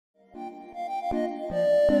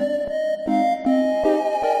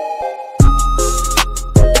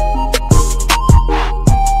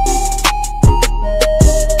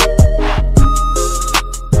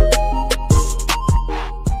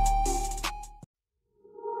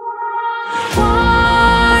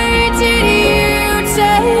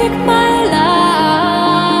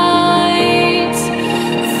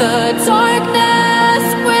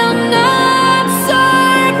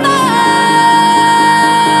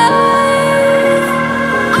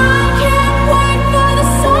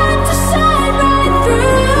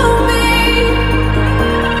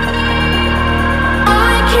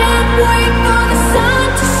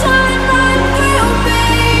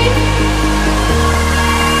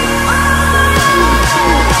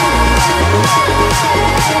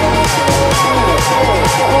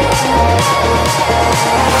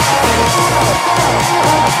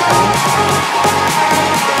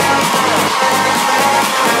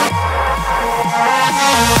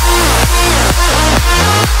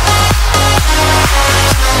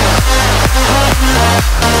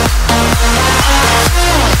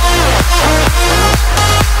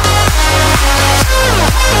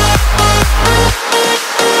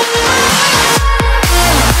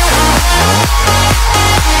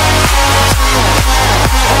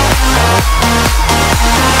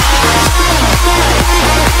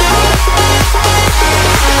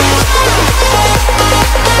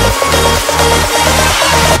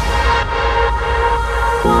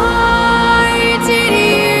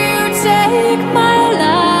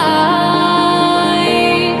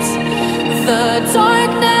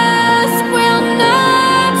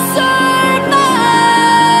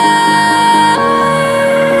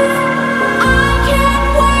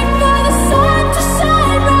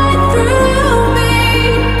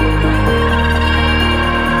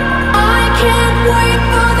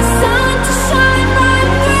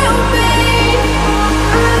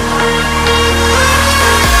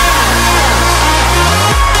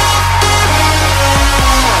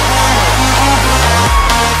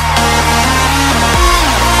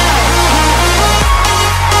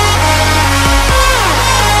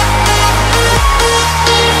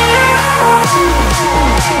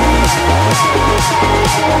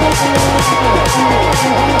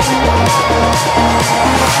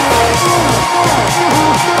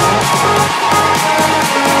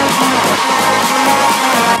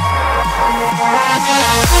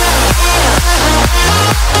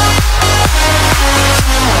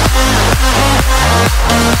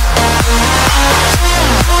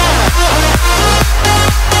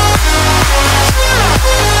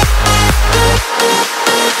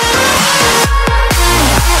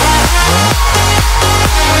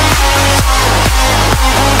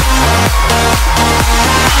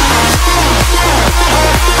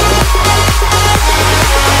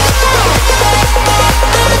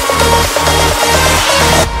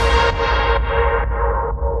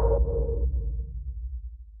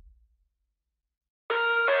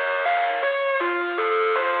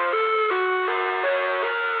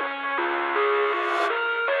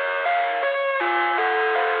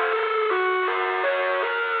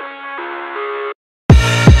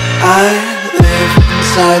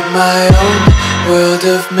inside my own world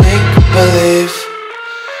of make-believe.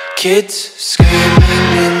 Kids screaming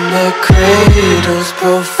in the cradles,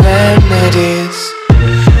 profanities.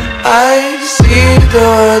 I see the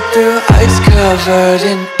world through eyes covered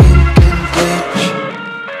in ink and bleach.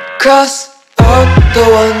 Cross out the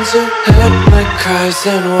ones who heard my cries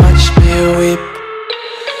and watched me weep.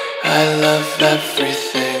 I love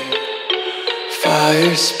everything.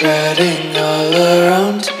 Fire spreading all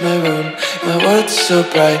around my room. My world's so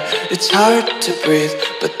bright, it's hard to breathe,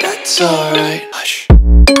 but that's alright. Hush.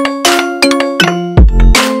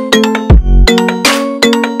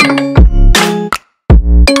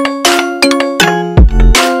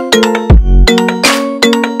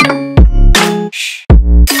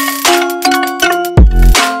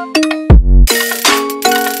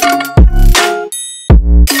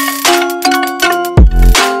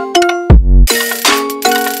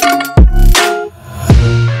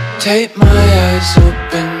 Tape my eyes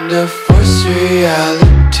open to force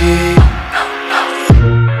reality.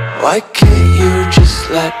 Why can't you just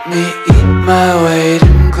let me eat my weight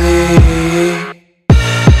in glee?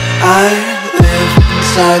 I live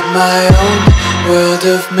inside my own world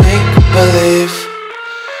of make-believe.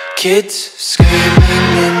 Kids screaming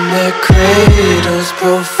in their cradles,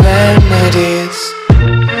 profanities.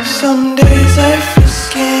 Some days I feel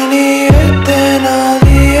skinnier than all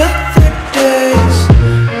the other days.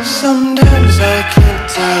 Sometimes I can't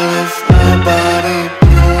tell if my body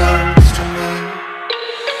belongs to me.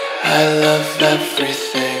 I love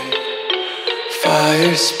everything.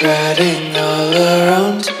 Fire spreading all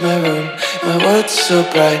around my room. My world's so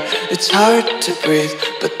bright, it's hard to breathe,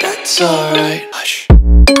 but that's alright. Hush.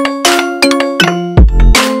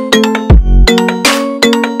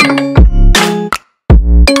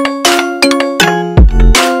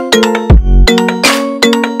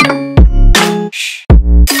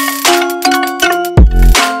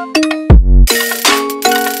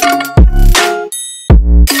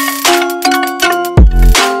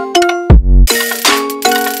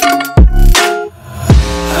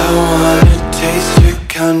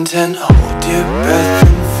 Content, hold your breath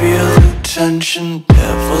and feel the tension.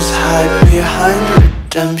 Devils hide behind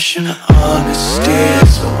redemption. Honesty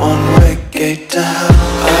is a one-way gate to hell.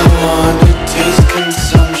 I wanna taste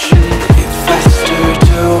consumption, breathe faster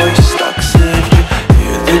to waste oxygen.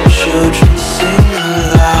 Hear the children sing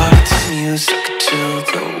aloud. It's music till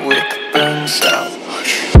the wick burns out.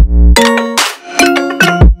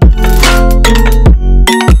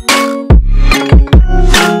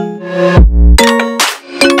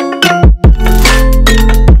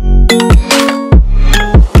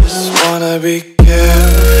 Be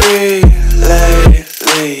carefree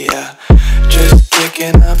lately, yeah. Just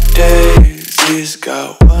kicking up daisies.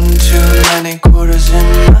 Got one too many quarters in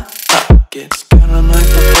my pockets. Count 'em like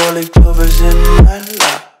the 4-leaf clovers in my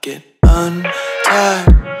locket. Untied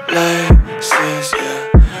laces, yeah.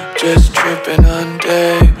 Just tripping on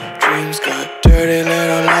daydreams. Got dirty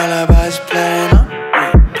little lullabies playing on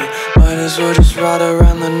repeat. Might as well just ride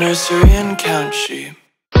around the nursery and count sheep.